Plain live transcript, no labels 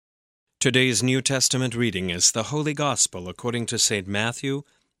Today's New Testament reading is the Holy Gospel according to St. Matthew,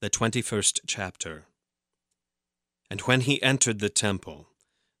 the 21st chapter. And when he entered the temple,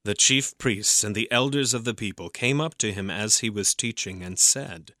 the chief priests and the elders of the people came up to him as he was teaching and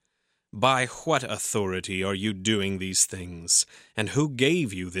said, "By what authority are you doing these things, and who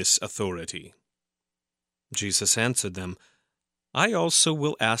gave you this authority?" Jesus answered them, "I also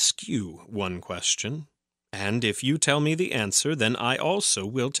will ask you one question. And if you tell me the answer, then I also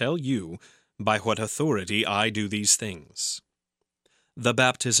will tell you by what authority I do these things. The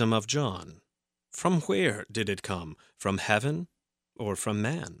baptism of John, from where did it come? From heaven or from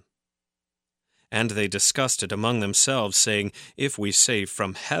man?" And they discussed it among themselves, saying, "If we say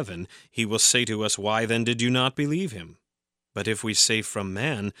from heaven, he will say to us, 'Why then did you not believe him?' But if we say from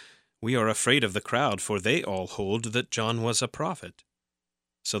man, we are afraid of the crowd, for they all hold that John was a prophet."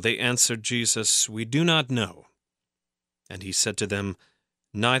 So they answered Jesus, "We do not know." And he said to them,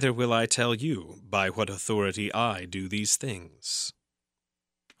 "Neither will I tell you by what authority I do these things.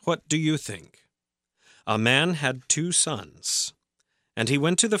 What do you think? A man had 2 sons, and he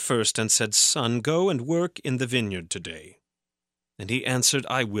went to the first and said, 'Son, go and work in the vineyard today.' And he answered,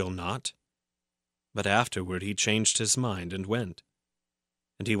 'I will not.' But afterward he changed his mind and went.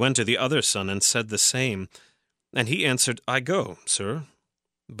 And he went to the other son and said the same. And he answered, 'I go, sir,'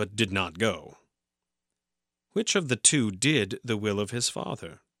 but did not go. Which of the 2 did the will of his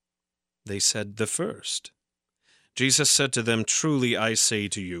father? They said, 'The first.' Jesus said to them, 'Truly I say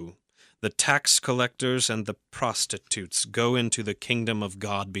to you, the tax collectors and the prostitutes go into the kingdom of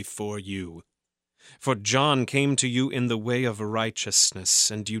God before you. For John came to you in the way of righteousness,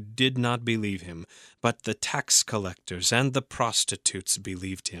 and you did not believe him, but the tax collectors and the prostitutes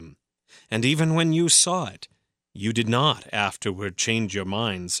believed him. And even when you saw it, you did not afterward change your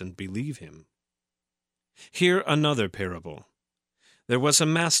minds and believe him. Hear another parable. There was a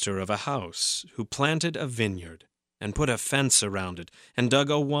master of a house who planted a vineyard, and put a fence around it, and dug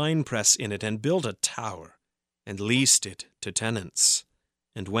a winepress in it, and built a tower, and leased it to tenants,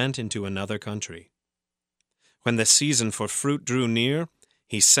 and went into another country. When the season for fruit drew near,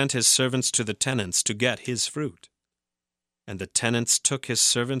 he sent his servants to the tenants to get his fruit. And the tenants took his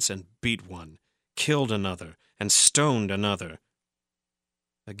servants and beat one, killed another, and stoned another.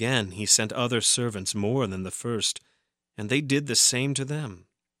 Again he sent other servants more than the first, and they did the same to them.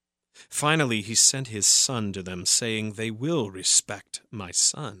 Finally he sent his son to them, saying, 'They will respect my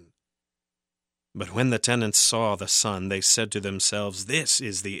son.' But when the tenants saw the son, they said to themselves, 'This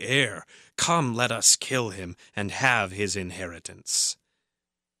is the heir. Come, let us kill him, and have his inheritance.'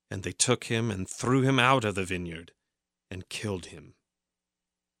 And they took him and threw him out of the vineyard, and killed him.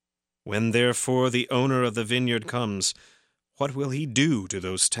 When therefore the owner of the vineyard comes, what will he do to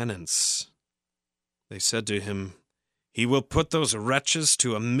those tenants?" They said to him, "He will put those wretches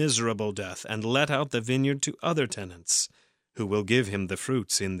to a miserable death, and let out the vineyard to other tenants, who will give him the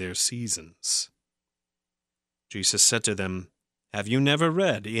fruits in their seasons." Jesus said to them, "Have you never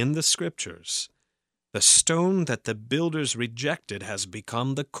read in the Scriptures, 'The stone that the builders rejected has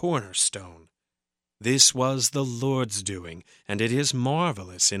become the cornerstone. This was the Lord's doing, and it is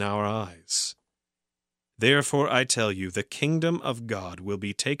marvelous in our eyes.' Therefore I tell you, the kingdom of God will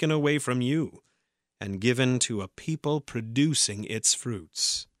be taken away from you, and given to a people producing its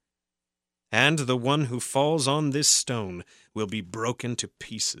fruits. And the one who falls on this stone will be broken to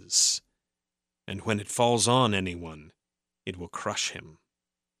pieces, and when it falls on anyone, it will crush him."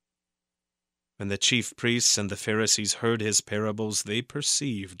 When the chief priests and the Pharisees heard his parables, they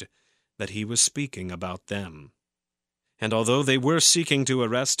perceived that he was speaking about them. And although they were seeking to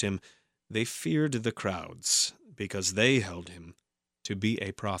arrest him, they feared the crowds, because they held him to be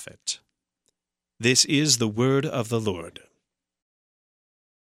a prophet. This is the word of the Lord.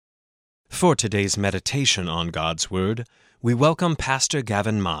 For today's meditation on God's Word, we welcome Pastor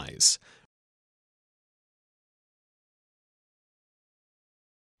Gavin Mize.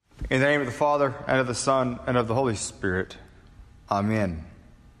 In the name of the Father, and of the Son, and of the Holy Spirit. Amen.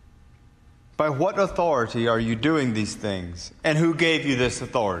 By what authority are you doing these things, and who gave you this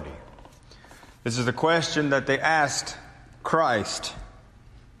authority? This is the question that they asked Christ.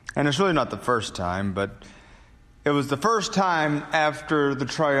 And it's really not the first time, but it was the first time after the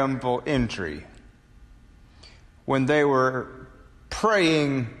triumphal entry, when they were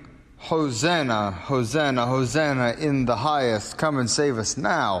praying, "Hosanna, Hosanna, Hosanna in the highest, come and save us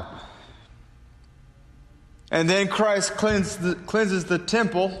now." And then Christ cleanses the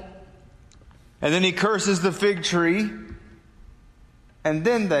temple, and then he curses the fig tree, and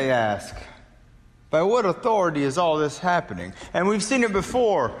then they ask, by what authority is all this happening? And we've seen it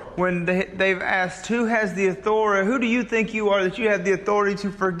before when they've asked, who has the authority? Who do you think you are that you have the authority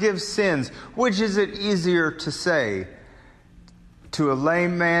to forgive sins? Which is it easier to say? To a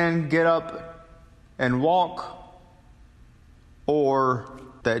lame man, get up and walk, or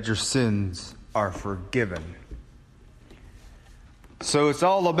that your sins are forgiven? So it's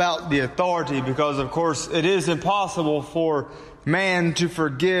all about the authority, because of course it is impossible for man to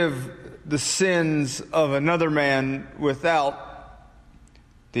forgive the sins of another man without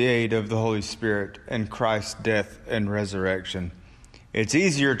the aid of the Holy Spirit and Christ's death and resurrection. It's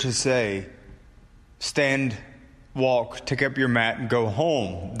easier to say, stand, walk, take up your mat and go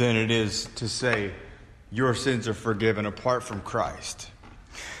home, than it is to say, your sins are forgiven apart from Christ.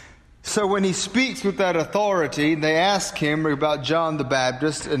 So when he speaks with that authority, they ask him about John the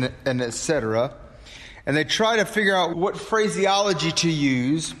Baptist and etc. And they try to figure out what phraseology to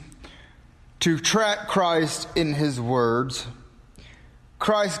use to track Christ in his words.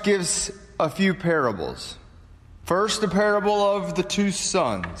 Christ gives a few parables. First, the parable of the two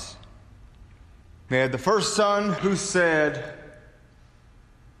sons. They had the first son whose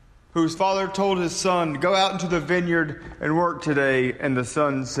father told his son, go out into the vineyard and work today. And the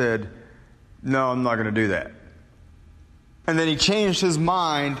son said, no, I'm not going to do that. And then he changed his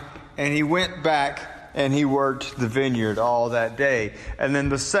mind and he went back and he worked the vineyard all that day. And then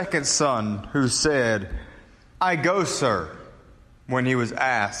the second son who said, I go, sir, when he was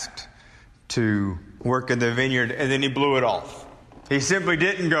asked to work in the vineyard, and then he blew it off. He simply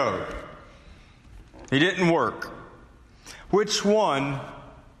didn't go. He didn't work. Which one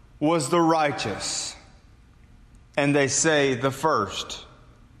was the righteous? And they say the first.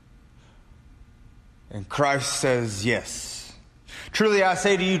 And Christ says yes. Truly I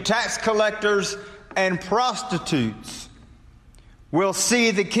say to you, tax collectors and prostitutes will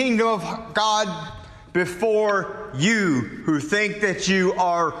see the kingdom of God before you who think that you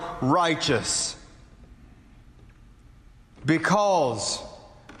are righteous, because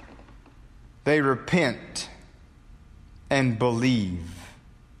they repent and believe.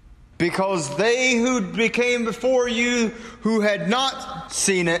 Because they who became before you, who had not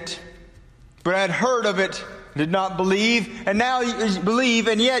seen it, but had heard of it, did not believe, and now you believe,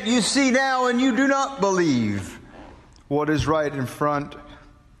 and yet you see now and you do not believe what is right in front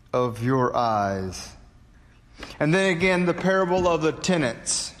of your eyes. And then again, the parable of the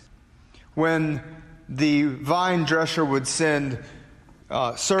tenants. When the vine dresser would send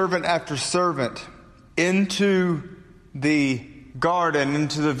servant after servant into the garden,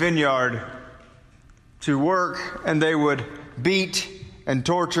 into the vineyard to work, and they would beat and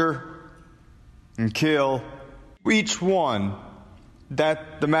torture and kill each one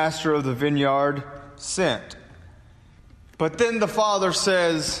that the master of the vineyard sent. But then the father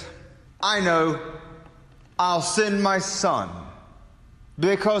says, I know, I'll send my son,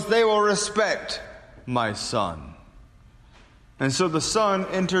 because they will respect my son. And so the son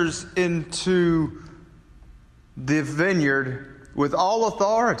enters into the vineyard with all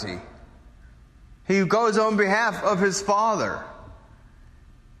authority. He goes on behalf of his father.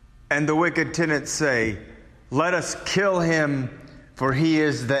 And the wicked tenants say, let us kill him, for he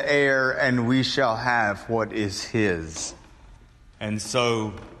is the heir, and we shall have what is his. And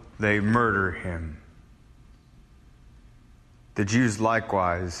so they murder him. The Jews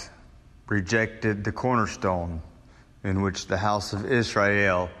likewise rejected the cornerstone in which the house of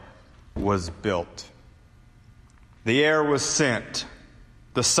Israel was built. The heir was sent,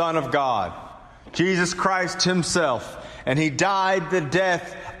 the Son of God, Jesus Christ himself, and he died the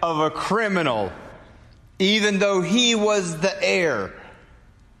death of a criminal, even though he was the heir.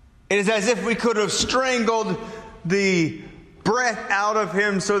 It is as if we could have strangled the breath out of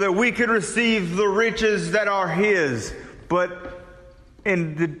him so that we could receive the riches that are his. But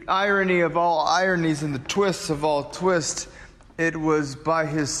in the irony of all ironies and the twists of all twists, it was by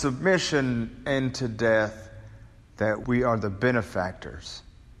his submission unto death that we are the benefactors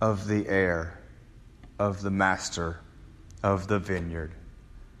of the heir, of the master of the vineyard.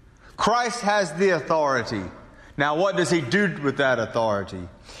 Christ has the authority. Now what does he do with that authority?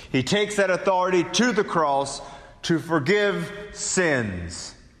 He takes that authority to the cross to forgive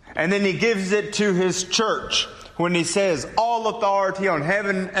sins. And then he gives it to his church when he says, all authority on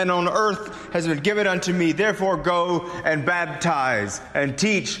heaven and on earth has been given unto me. Therefore go and baptize and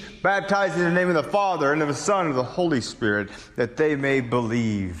teach, baptize in the name of the Father and of the Son and of the Holy Spirit, that they may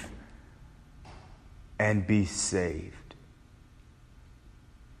believe and be saved.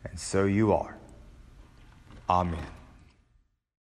 And so you are. Amen.